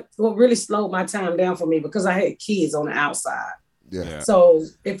think what really slowed my time down for me because I had kids on the outside. Yeah. So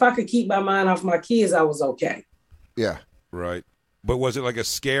if I could keep my mind off my kids, I was okay. Yeah. Right. But was it like a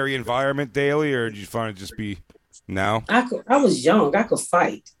scary environment daily, or did you find it just be now? I was young. I could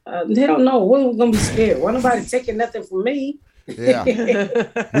fight. Hell no. Wasn't gonna be scared. Wasn't nobody taking nothing from me. Yeah.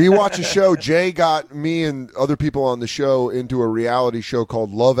 We watch a show. Jay got me and other people on the show into a reality show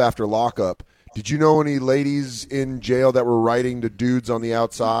called Love After Lockup. Did you know any ladies in jail that were writing to dudes on the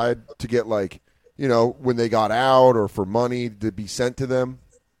outside to get, like, you know, when they got out or for money to be sent to them?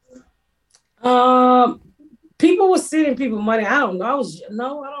 People were sending people money. I don't know.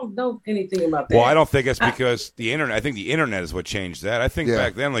 I don't know anything about that. Well, I don't think it's because the internet. I think the internet is what changed that. I think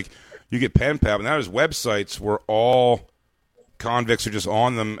back then, like, you get pen pal, but now there's websites where all convicts are just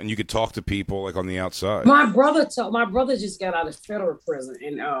on them, and you could talk to people like on the outside. My brother just got out of federal prison,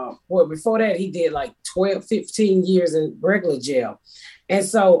 and before that he did like 12, 15 years in regular jail. And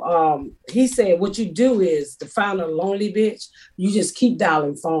so he said, what you do is to find a lonely bitch, you just keep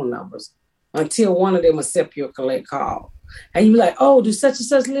dialing phone numbers until one of them accept your collect call. And you be like, oh, do such and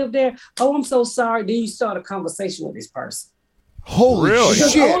such live there? Oh, I'm so sorry. Then you start a conversation with this person. Holy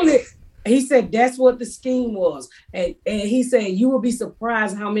shit. He said that's what the scheme was. And he said you will be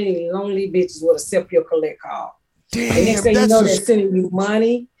surprised how many lonely bitches will accept your collect call. Damn, and next thing you know, they're sending you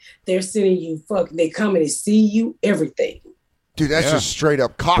money. They're sending you they're coming to see you, everything. Dude, that's just straight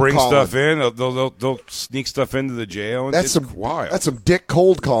up cock Bring calling. stuff in. They'll sneak stuff into the jail. And That's it's wild. That's some dick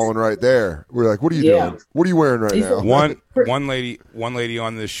cold calling right there. We're like, what are you doing? What are you wearing right now? One lady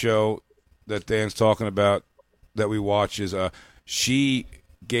on this show that Dan's talking about that we watch is she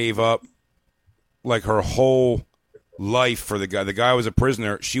gave up like her whole life for the guy. The guy was a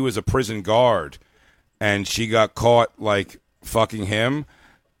prisoner. She was a prison guard, and she got caught like fucking him,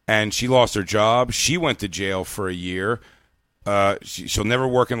 and she lost her job. She went to jail for a year. She'll never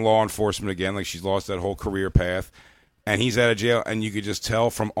work in law enforcement again. Like, she's lost that whole career path, and he's out of jail. And you could just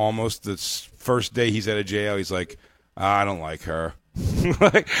tell from almost the first day he's out of jail, he's like, I don't like her.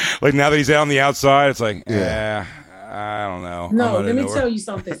 like now that he's out on the outside, it's like, I don't know. No, let me tell you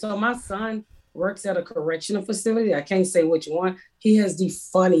something. So my son works at a correctional facility. I can't say which one. He has the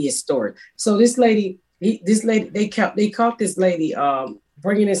funniest story. So they caught this lady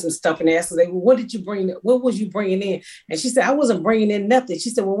bringing in some stuff, and they asked her, well, what did you bring? What was you bringing in? And she said, I wasn't bringing in nothing. She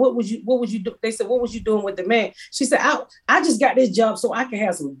said, well, what was you do? They said, what was you doing with the man? She said, I just got this job so I can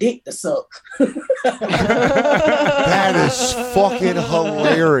have some dick to suck. That is fucking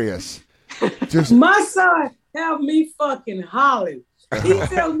hilarious. My son have me fucking hollering. He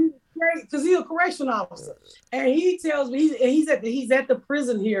tells me, because he's a correctional officer, and he tells me he's at the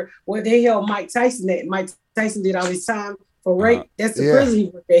prison here where they held Mike Tyson at. Mike Tyson did all his time for rape. That's the prison he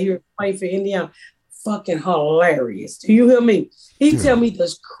worked at here, playing for Indiana. Fucking hilarious. Do you hear me? He tell me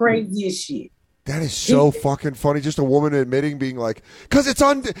the craziest shit. That is so fucking funny. Just a woman admitting, being like, because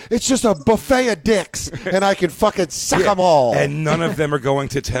it's just a buffet of dicks, and I can fucking suck them all, and none of them are going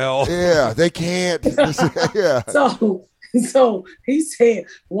to tell. Yeah, they can't. Yeah. So he said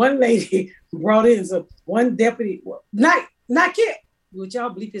one lady brought in one deputy, not Kit. Would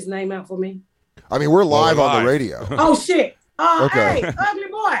y'all bleep his name out for me? I mean, we're live on the radio. Oh shit! Okay. Hey, ugly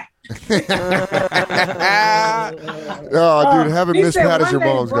boy. Oh, dude, having Miss Pat as your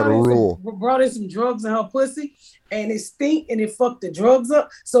mom's got a rule. Brought in some drugs in her pussy, and it stink, and it fucked the drugs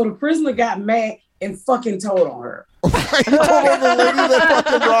up. So the prisoner got mad. and fucking told on her. You told on the lady that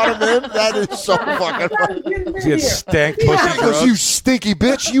fucking brought him in? That is so fucking funny. He had stank pussy Because drugs. you stinky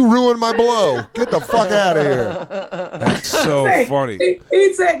bitch, you ruined my blow. Get the fuck out of here. That's so funny.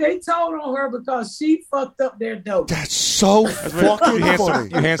 He said they told on her because she fucked up their dope. That's so fucking funny.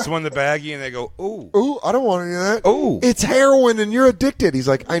 You hand someone the baggie and they go, ooh. Ooh, I don't want any of that. Ooh. It's heroin and you're addicted. He's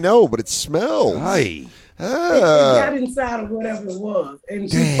like, I know, but it smells. Aye. It got inside of whatever it was,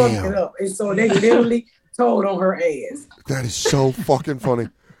 and she fucked it up. And so they literally told on her ass. That is so fucking funny.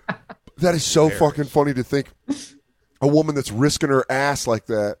 That is so fucking funny to think a woman that's risking her ass like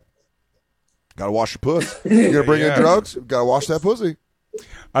that. Gotta wash your pussy. You gonna bring in drugs? Gotta wash that pussy.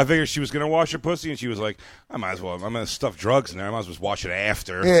 I figured she was going to wash her pussy, and she was like, I'm going to stuff drugs in there. I might as well just wash it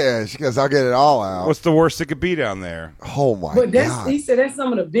after. Yeah, she goes, I'll get it all out. What's the worst it could be down there? Oh, my But God. he said that's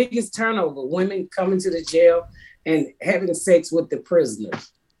some of the biggest turnover, women coming to the jail and having sex with the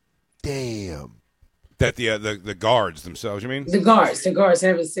prisoners. Damn. That the guards themselves, you mean? The guards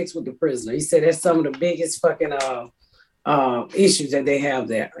having sex with the prisoner. He said that's some of the biggest fucking issues that they have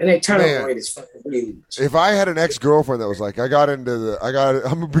there, and their turnover rate is fucking huge. If I had an ex-girlfriend that was like, I'm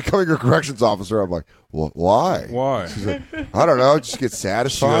becoming a corrections officer, I'm like, well, why? Why? She's like, I don't know, just get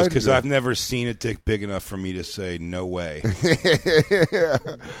satisfied. Because I've never seen a dick big enough for me to say no way.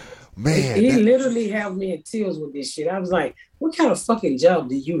 Man, he literally had me in tears with this shit. I was like, what kind of fucking job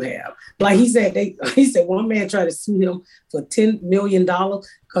do you have? Like he said one man tried to sue him for $10 million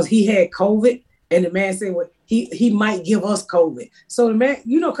because he had COVID. And the man said, well, he might give us COVID. So the man,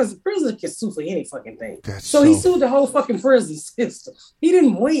 because the prisoner can sue for any fucking thing. So he sued the whole fucking prison system. He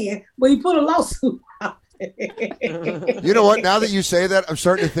didn't win, but he put a lawsuit out. You know what? Now that you say that, I'm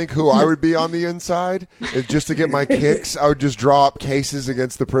starting to think who I would be on the inside. And just to get my kicks, I would just draw up cases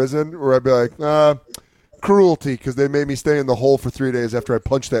against the prison where I'd be like, cruelty, because they made me stay in the hole for 3 days after I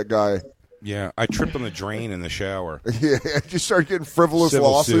punched that guy. Yeah, I tripped on the drain in the shower. Yeah, I just started getting frivolous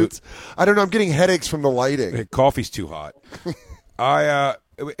Civil lawsuits. suit. I don't know. I'm getting headaches from the lighting. Coffee's too hot.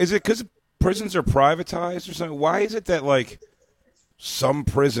 Is it because prisons are privatized or something? Why is it that, like, some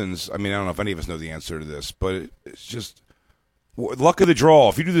prisons, I mean, I don't know if any of us know the answer to this, but it's just luck of the draw.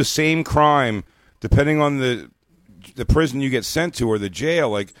 If you do the same crime, depending on the prison you get sent to or the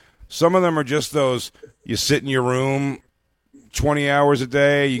jail, like, some of them are just those, you sit in your room 20 hours a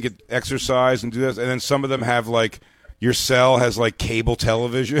day, you get exercise and do this, and then some of them have, like, your cell has, like, cable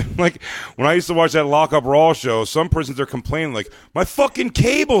television. Like, when I used to watch that Lock Up Raw show, some prisons are complaining, like, my fucking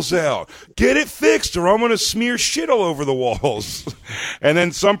cable's out. Get it fixed or I'm going to smear shit all over the walls. And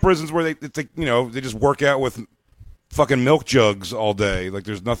then some prisons where they just work out with fucking milk jugs all day. Like,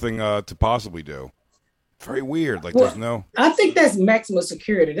 there's nothing to possibly do. Very weird. Like, there's no... I think that's maximum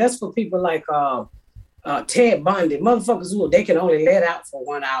security. That's for people like... Ted Bundy, motherfuckers who they can only let out for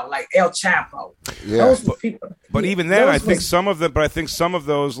 1 hour, like El Chapo. Yeah, those people. But even then, I think some of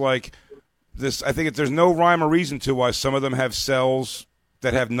those, like this, I think there's no rhyme or reason to why some of them have cells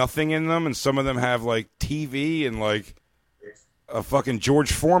that have nothing in them, and some of them have like TV and like a fucking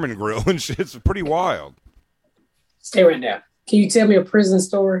George Foreman grill and shit. It's pretty wild. Stay right there. Can you tell me a prison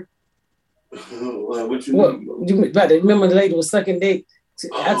story? What you mean? Remember the lady was sucking dick?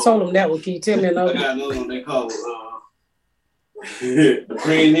 I told him that one. Can you tell me another? I got another one they call the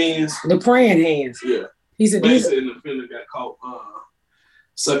praying hands. The praying hands. Yeah. He said these in the defendant got caught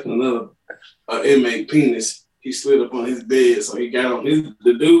sucking another inmate penis. He slid up on his bed, so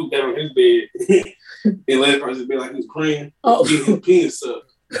the dude got on his bed, and last person be like he was praying. Get his penis sucked.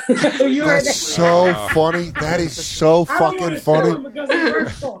 That's so funny. That is so fucking funny.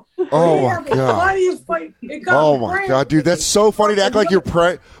 Oh my god! Oh my god, dude, that's so funny to act like you're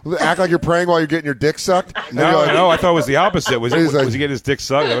praying while you're getting your dick sucked. No, I thought it was the opposite. Was he getting his dick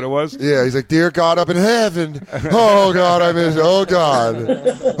sucked? Is that what it was? Yeah, he's like, dear God up in heaven. Oh God, I miss. Oh God.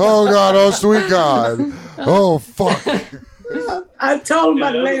 Oh God. Oh sweet God. Oh fuck. I told him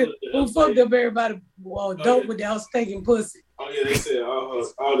about the lady who fucked up everybody dope with that stinking pussy. Oh yeah, they said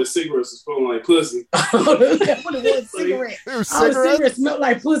all the cigarettes was smelling like pussy. That's what it was, cigarettes. All the cigarettes smelled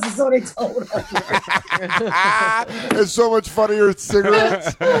like pussy, so they told her. It's so much funnier with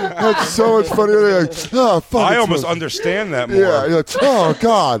cigarettes. It's so much funnier. They're like, oh fuck. I almost understand that more. Yeah, you're like, oh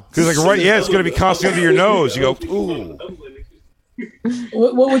God. Because it's going to be constantly under your nose. You go, ooh.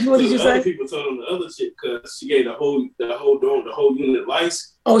 What did you say? Other people told him the other shit because she gave the whole unit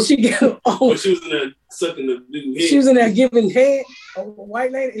lice. Oh, she gave. But she was in there sucking the dude head. She was in there giving head. A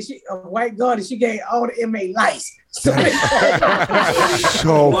white lady, a white guard, and she gave all the inmate lice. So That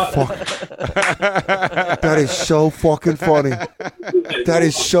is so fucking funny. That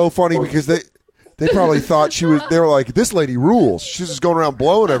is so funny because they They probably thought they were like, this lady rules. She's just going around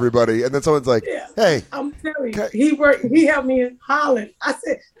blowing everybody. And then someone's like, hey. I'm telling you, he helped me in Holland. I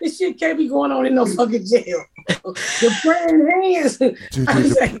said, this shit can't be going on in no fucking jail. The praying hands. Dude,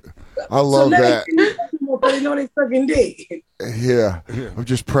 I love that. They know they fucking dead. Yeah. I'm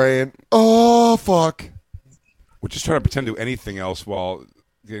just praying. Oh, fuck. We're just trying to pretend to do anything else while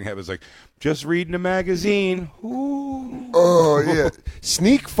getting hit. It's like, just reading a magazine. Ooh. Oh, yeah.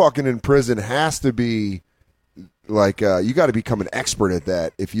 Sneak fucking in prison has to be like, you got to become an expert at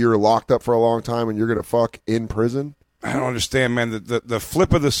that if you're locked up for a long time and you're going to fuck in prison. I don't understand, man. The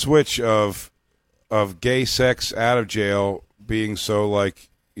flip of the switch of gay sex out of jail being so like,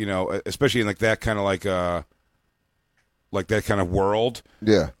 you know, especially in like that kind of like that kind of world,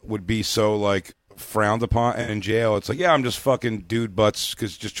 would be so like frowned upon. And in jail, it's like, yeah, I'm just fucking dude butts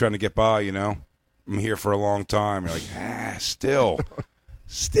because just trying to get by, you know. I'm here for a long time. You're like, still,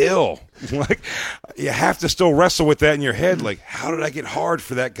 like you have to still wrestle with that in your head. Like, how did I get hard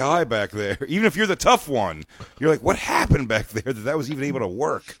for that guy back there? Even if you're the tough one, you're like, what happened back there that was even able to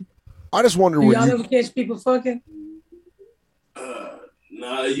work? I just wonder when y'all ever catch people fucking.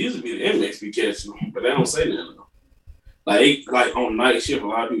 Nah, it used to be the inmates be catching them, but they don't say that. Like on night shift, a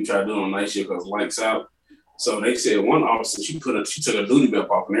lot of people try to do it on night shift because lights out. So they said one officer, she took a duty belt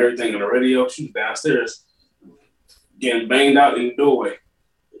off and everything on the radio. She was downstairs getting banged out in the doorway.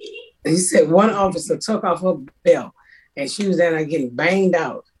 He said one officer took off her belt and she was down there getting banged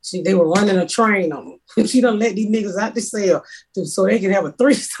out. They were running a train on them. She done let these niggas out the cell so they can have a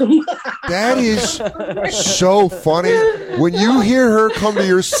threesome. That is so funny. When you hear her come to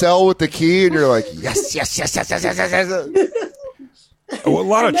your cell with the key and you're like, yes. Oh, a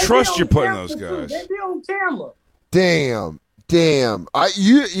lot of trust you put in those guys. They be on camera. Damn.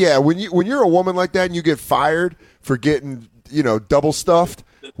 When you're a woman like that and you get fired for getting, double stuffed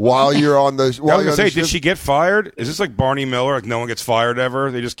while you're on the. I was gonna say, did she get fired? Is this like Barney Miller? Like no one gets fired ever?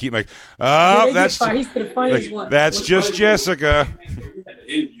 They just keep like, that's just Jessica.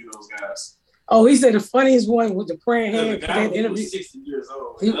 Interview those guys. Oh, he said the funniest one with the praying hand. The guy was 60 years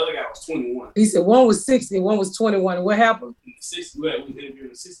old. The other guy was 21. He said one was 60, one was 21. What happened? We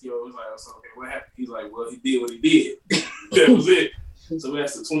interviewed the 60-year-old. It was like, okay, what happened? He's like, well, he did what he did. That was it. So we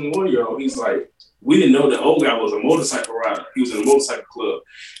asked the 21-year-old. He's like, we didn't know the old guy was a motorcycle rider. He was in a motorcycle club.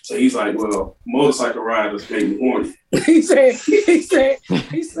 So he's like, well, motorcycle riders make me horny. he said he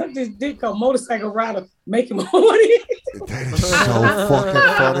sucked his dick on motorcycle rider, make him horny. That is so fucking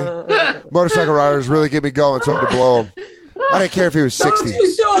funny. Motorcycle riders really get me going, so I have to blow them. I didn't care if he was 60. Don't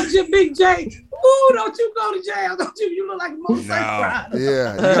you show up your Big J. Ooh, don't you go to jail. You look like a motorcycle rider.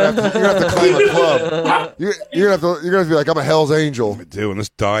 Yeah, you're gonna have to claim a club. You're gonna have to be like, I'm a Hell's Angel. Dude, and this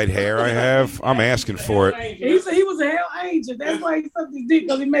dyed hair I have, I'm asking for it. He said he was a Hell Angel. That's why he sucked his dick,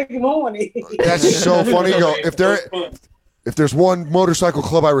 because he make him horny. That's so funny. You go, if there's one motorcycle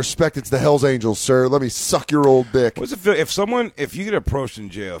club I respect, it's the Hell's Angels, sir. Let me suck your old dick. What's it feel if you get approached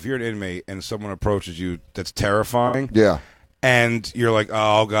in jail, if you're an inmate and someone approaches you, that's terrifying. Yeah. And you're like,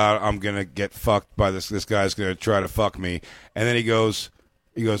 oh God, I'm gonna get fucked by this. This guy's gonna try to fuck me. And then he goes,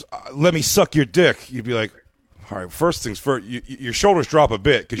 let me suck your dick. You'd be like, all right. First things first. Your shoulders drop a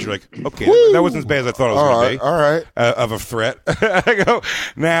bit because you're like, okay, that wasn't as bad as I thought it was gonna be. All right. Of a threat. I go,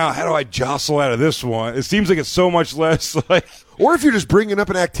 now how do I jostle out of this one? It seems like it's so much less like. Or if you're just bringing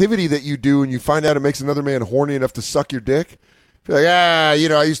up an activity that you do and you find out it makes another man horny enough to suck your dick. You're like,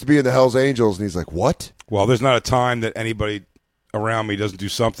 I used to be in the Hell's Angels, and he's like, what? Well, there's not a time that anybody around me doesn't do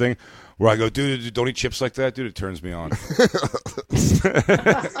something where I go, dude, don't eat chips like that, dude. It turns me on.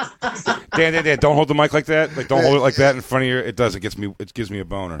 Dan, don't hold the mic like that. Like, don't hold it like that in front of you. It does. It gives me a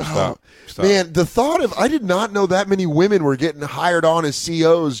boner. Stop. Man, the thought of I did not know that many women were getting hired on as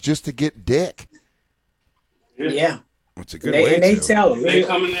COs just to get dick. Yeah. It's a good way. And they tell them. They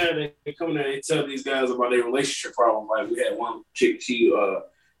come in there. They tell these guys about their relationship problem. Like we had one chick. She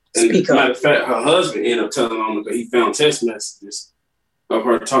matter of fact, her husband ended up telling on her that he found text messages of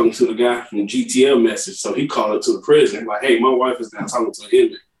her talking to the guy from GTL message. So he called her to the prison. Like, hey, my wife is now talking to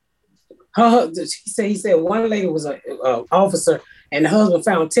him. He said one lady was an officer and the husband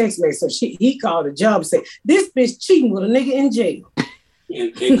found text message. So he called the job and said, this bitch cheating with a nigga in jail.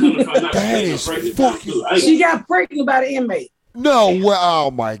 And come to find out that is fucking. She got pregnant by the inmate. No, well,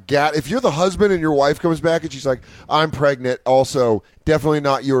 oh my God. If you're the husband and your wife comes back and she's like, I'm pregnant, also, definitely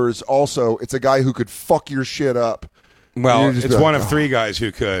not yours. Also, it's a guy who could fuck your shit up. Well, it's one of three guys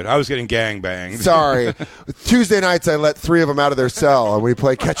who could. I was getting gangbanged. Sorry. Tuesday nights, I let three of them out of their cell, and we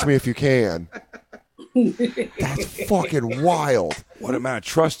play Catch Me If You Can. That's fucking wild. What amount of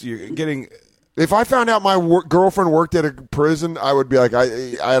trust you're getting. If I found out my girlfriend worked at a prison, I would be like,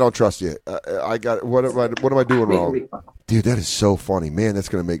 I don't trust you. I got what am I doing wrong? Dude, that is so funny, man. That's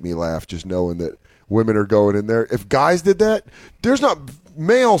gonna make me laugh just knowing that women are going in there. If guys did that, there's not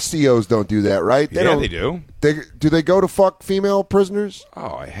male COs don't do that, right? They do. Do they go to fuck female prisoners?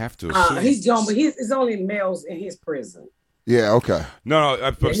 Oh, I have to assume. He's John, but it's only males in his prison. Yeah, okay. No,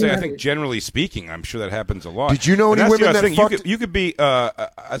 I'm saying, I think generally speaking, I'm sure that happens a lot. Did you know any women that fucked? You could be.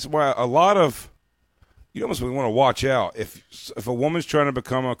 That's why a lot of. You almost want to watch out if a woman's trying to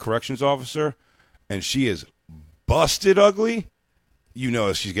become a corrections officer, and she is busted ugly. You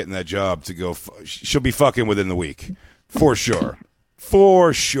know she's getting that job to go. She'll be fucking within the week, for sure.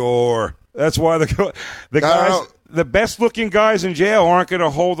 For sure. That's why the guys. The best-looking guys in jail aren't going to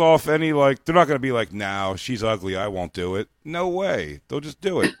hold off any, like, they're not going to be like, no, she's ugly, I won't do it. No way. They'll just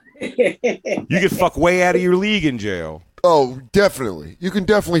do it. You can fuck way out of your league in jail. Oh, definitely. You can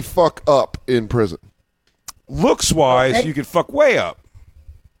definitely fuck up in prison. Looks-wise, you can fuck way up.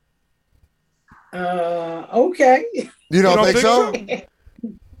 Okay. You don't think so?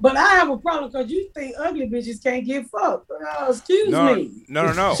 But I have a problem because you think ugly bitches can't get fucked. Excuse me.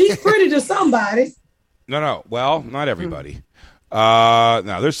 No. She's pretty to somebody. No. Well, not everybody. Now,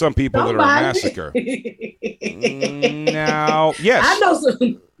 there's some people that are a massacre. Now, yes. I know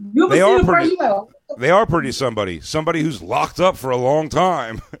some. They are pretty. They are pretty somebody. Somebody who's locked up for a long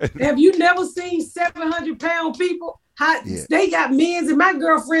time. Have you never seen 700-pound people? They got men's, and my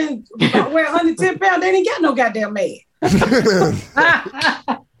girlfriend weigh 110 pounds. They didn't got no goddamn man.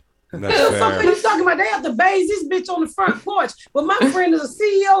 That's something you talking about? They have to bathe this bitch on the front porch. But my friend is a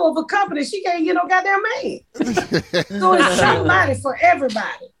CEO of a company. She can't get no goddamn man. So it's somebody for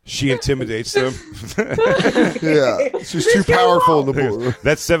everybody. She intimidates them. Yeah, she's too powerful in the board.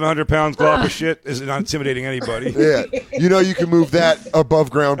 That 700 pounds glop of shit is not intimidating anybody. Yeah, you can move that above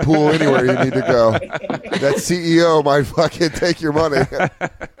ground pool anywhere you need to go. That CEO might fucking take your money.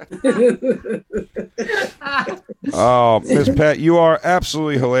 Oh, Miss Pat, you are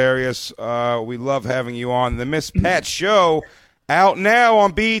absolutely hilarious. We love having you on the Miss Pat Show. Out now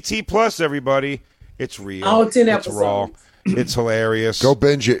on BET Plus. Everybody, it's real. All 10 episodes. It's raw. It's hilarious. Go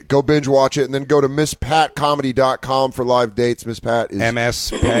binge it. Go binge watch it, and then go to MissPatComedy.com for live dates. Miss Pat is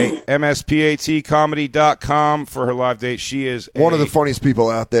MSPATComedy.com for her live date. She is one of the funniest people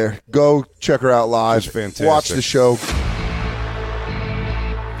out there. Go check her out live. She's fantastic. Watch the show.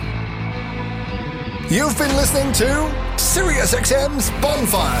 You've been listening to SiriusXM's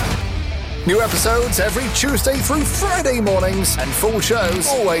Bonfire. New episodes every Tuesday through Friday mornings, and full shows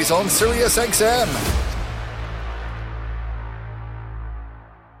always on SiriusXM.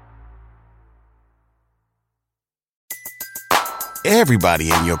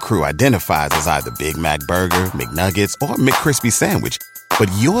 Everybody in your crew identifies as either Big Mac Burger, McNuggets, or McCrispy Sandwich. But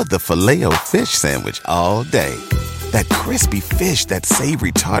you're the Filet-O-Fish Sandwich all day. That crispy fish, that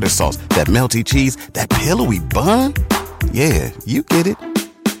savory tartar sauce, that melty cheese, that pillowy bun. Yeah, you get it.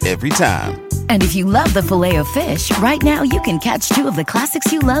 Every time. And if you love the Filet-O-Fish, right now you can catch two of the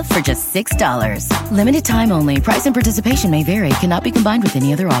classics you love for just $6. Limited time only. Price and participation may vary. Cannot be combined with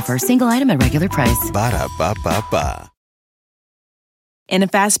any other offer. Single item at regular price. Ba-da-ba-ba-ba. In a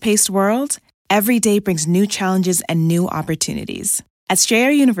fast-paced world, every day brings new challenges and new opportunities. At Strayer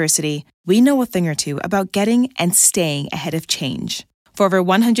University, we know a thing or two about getting and staying ahead of change. For over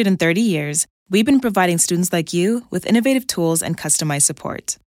 130 years, we've been providing students like you with innovative tools and customized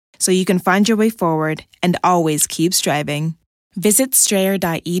support, so you can find your way forward and always keep striving. Visit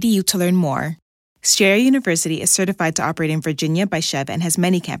strayer.edu to learn more. Strayer University is certified to operate in Virginia by Chev and has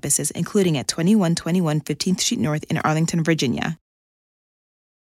many campuses, including at 2121 15th Street North in Arlington, Virginia.